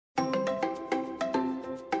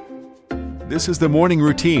This is the Morning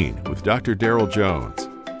Routine with Dr. Darrell Jones.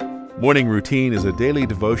 Morning Routine is a daily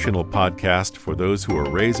devotional podcast for those who are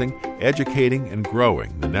raising, educating, and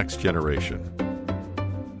growing the next generation.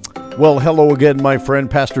 Well, hello again, my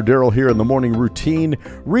friend. Pastor Darrell here in the Morning Routine,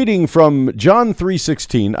 reading from John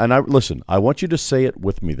 3:16. And I want you to say it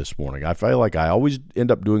with me this morning. I feel like I always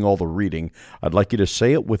end up doing all the reading. I'd like you to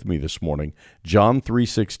say it with me this morning. John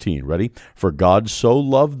 3:16. Ready? For God so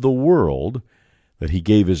loved the world that he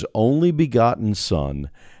gave his only begotten Son,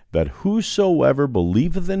 that whosoever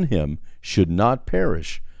believeth in him should not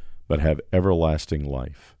perish, but have everlasting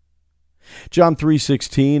life. John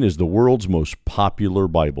 3:16 is the world's most popular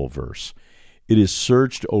Bible verse. It is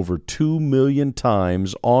searched over 2 million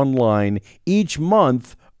times online each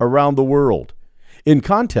month around the world. In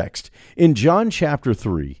context, in John chapter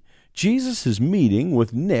 3, Jesus is meeting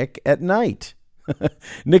with Nick at night.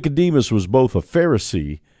 Nicodemus was both a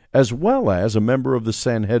Pharisee as well as a member of the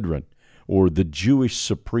Sanhedrin, or the Jewish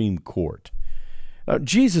Supreme Court. Now,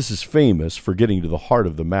 Jesus is famous for getting to the heart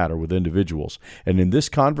of the matter with individuals, and in this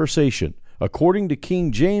conversation, according to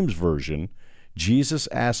King James Version, Jesus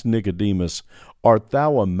asked Nicodemus, "Art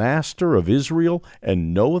thou a master of Israel,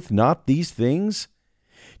 and knoweth not these things?"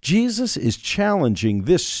 Jesus is challenging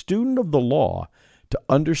this student of the law to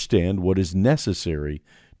understand what is necessary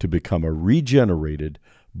to become a regenerated,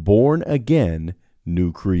 born-again,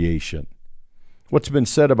 new creation. What's been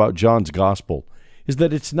said about John's gospel is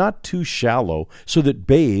that it's not too shallow so that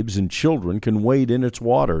babes and children can wade in its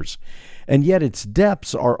waters, and yet its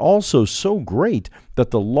depths are also so great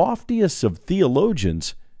that the loftiest of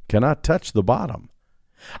theologians cannot touch the bottom.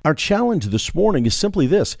 Our challenge this morning is simply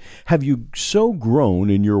this: have you so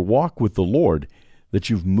grown in your walk with the Lord that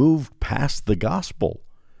you've moved past the gospel?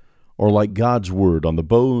 Or like God's word on the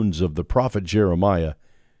bones of the prophet Jeremiah,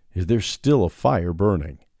 is there still a fire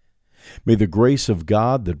burning? May the grace of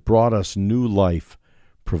God that brought us new life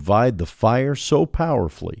provide the fire so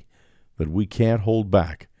powerfully that we can't hold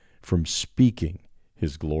back from speaking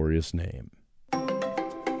his glorious name.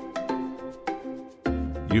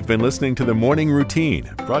 You've been listening to the Morning Routine,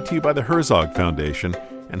 brought to you by the Herzog Foundation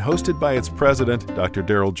and hosted by its president, Dr.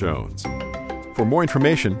 Darrell Jones. For more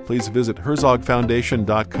information, please visit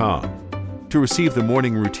herzogfoundation.com. To receive the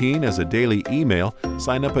Morning Routine as a daily email,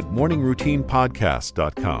 sign up at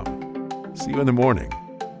morningroutinepodcast.com. See you in the morning.